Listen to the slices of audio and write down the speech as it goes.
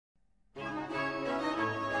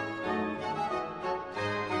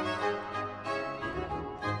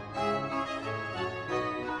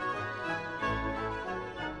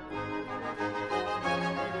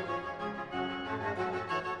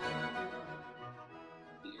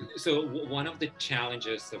One of the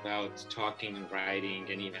challenges about talking and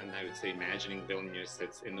writing, and even I would say imagining Vilnius,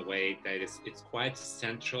 it's in the way that it's quite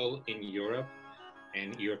central in Europe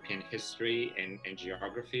and European history and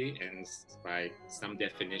geography, and by some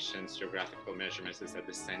definitions, geographical measurements is at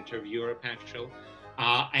the center of Europe, actually.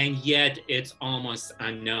 And yet it's almost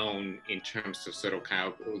unknown in terms of sort of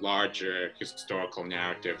kind of larger historical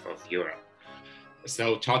narrative of Europe.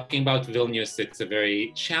 So talking about Vilnius, it's a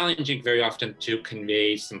very challenging, very often to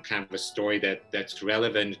convey some kind of a story that's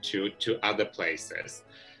relevant to other places.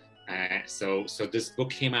 So this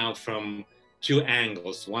book came out from two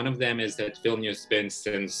angles. One of them is that Vilnius has been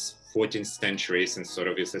since 14th century, since sort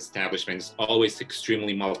of its establishment, is always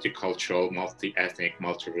extremely multicultural, multi-ethnic,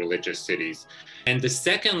 multi-religious cities. And the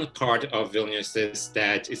second part of Vilnius is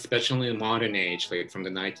that, especially in the modern age, like from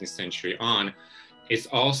the 19th century on, it's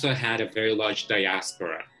also had a very large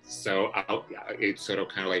diaspora. So it's sort of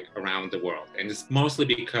kind of like around the world. And it's mostly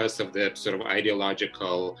because of the sort of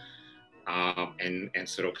ideological and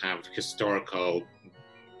sort of kind of historical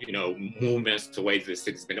movements, the way the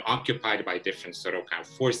city's been occupied by different sort of kind of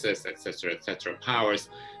forces, et cetera, powers.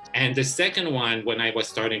 And the second one, when I was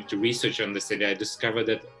starting to research on the city, I discovered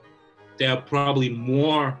that there are probably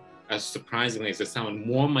more, as surprisingly as it sounds,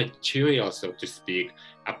 more material, so to speak,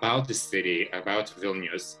 about the city, about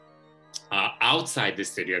Vilnius, outside the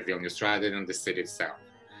city of Vilnius rather than the city itself.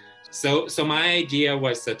 So my idea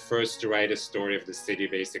was at first to write a story of the city,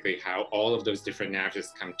 basically how all of those different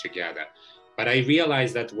narratives come together. But I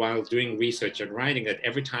realized that while doing research and writing, that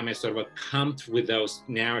every time I sort of come with those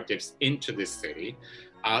narratives into the city,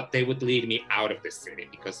 they would lead me out of the city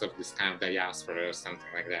because of this kind of diaspora or something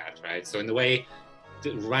like that, right? So in the way,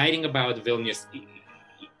 writing about Vilnius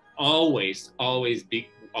always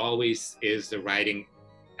is the writing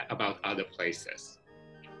about other places.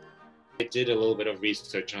 I did a little bit of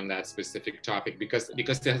research on that specific topic because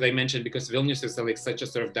as I mentioned, because Vilnius is like such a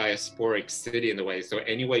sort of diasporic city in a way. So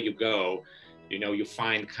anywhere you go, you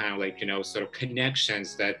find kind of like, sort of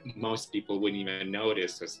connections that most people wouldn't even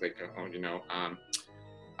notice. It's like,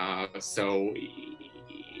 so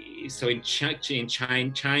in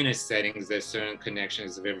China settings, there's certain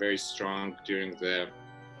connections that are very strong during the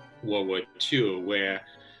World War II, where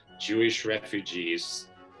Jewish refugees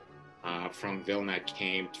from Vilna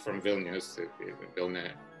came from Vilnius,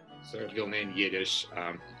 Vilna in Yiddish,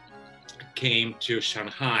 came to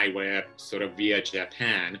Shanghai, where sort of via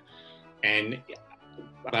Japan, and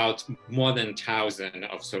about more than 1,000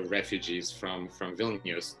 of sort of refugees from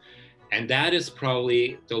Vilnius. And that is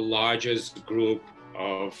probably the largest group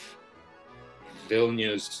of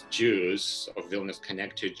Vilnius Jews, or Vilnius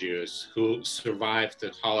connected Jews, who survived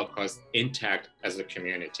the Holocaust intact as a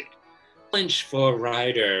community. The challenge for a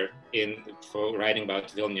writer for writing about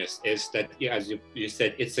Vilnius is that, as you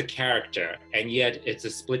said, it's a character, and yet it's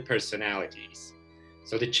a split personalities.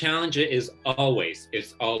 So the challenge is always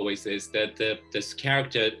that this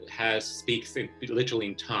character speaks literally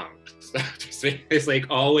in tongues. It's like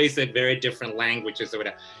always a very different languages or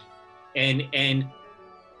whatever. And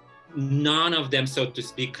none of them, so to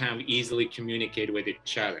speak, kind of easily communicate with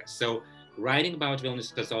each other. So writing about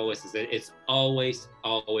Vilnius, as always, is that it's always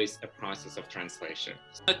a process of translation.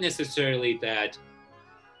 It's not necessarily that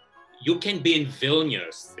you can be in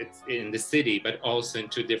Vilnius, it's in the city, but also in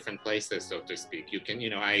two different places, so to speak. You can,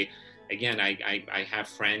 I have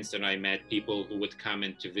friends and I met people who would come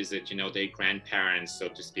in to visit, their grandparents, so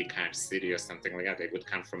to speak, kind of city or something like that. They would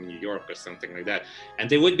come from New York or something like that. And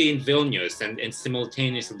they would be in Vilnius, and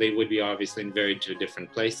simultaneously they would be obviously in very two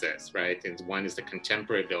different places, right? And one is the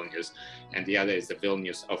contemporary Vilnius, and the other is the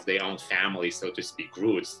Vilnius of their own family, so to speak,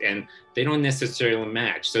 roots. And they don't necessarily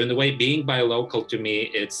match. So in the way, being bilocal to me,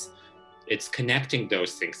 it's connecting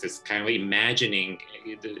those things. It's kind of imagining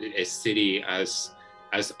a city as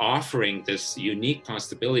offering this unique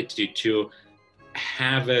possibility to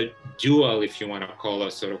have a dual, if you want to call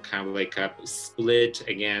it, sort of kind of like a split,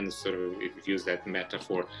 again, sort of, if you use that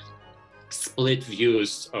metaphor, split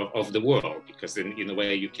views of the world. Because in a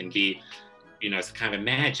way you can be, it's kind of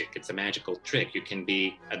magic. It's a magical trick. You can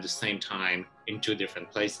be at the same time in two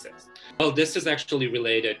different places. Well, this is actually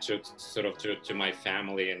related to sort of to my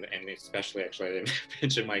family and especially actually I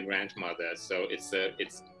mentioned my grandmother. So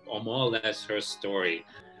it's more or less her story.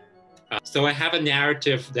 So I have a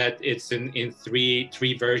narrative that it's in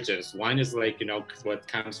three versions. One is like, what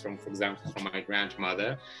comes from, for example, from my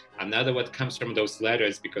grandmother. Another what comes from those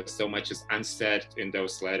letters, because so much is unsaid in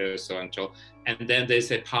those letters. And then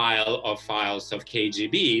there's a pile of files of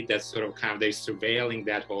KGB that's sort of kind of, they're surveilling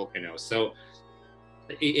that whole, So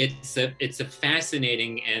it's a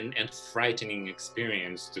fascinating and frightening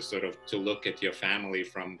experience to sort of to look at your family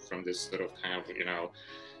from this sort of kind of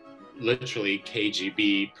literally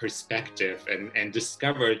KGB perspective, and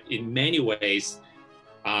discovered in many ways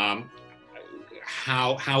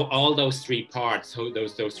how all those three parts,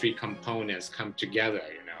 those three components come together,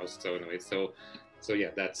 you know. So anyway, so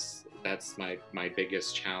yeah, that's my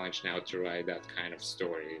biggest challenge now, to write that kind of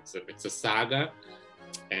story. It's a saga,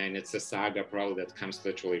 and it's a saga probably that comes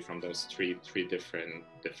literally from those three different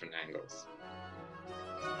angles.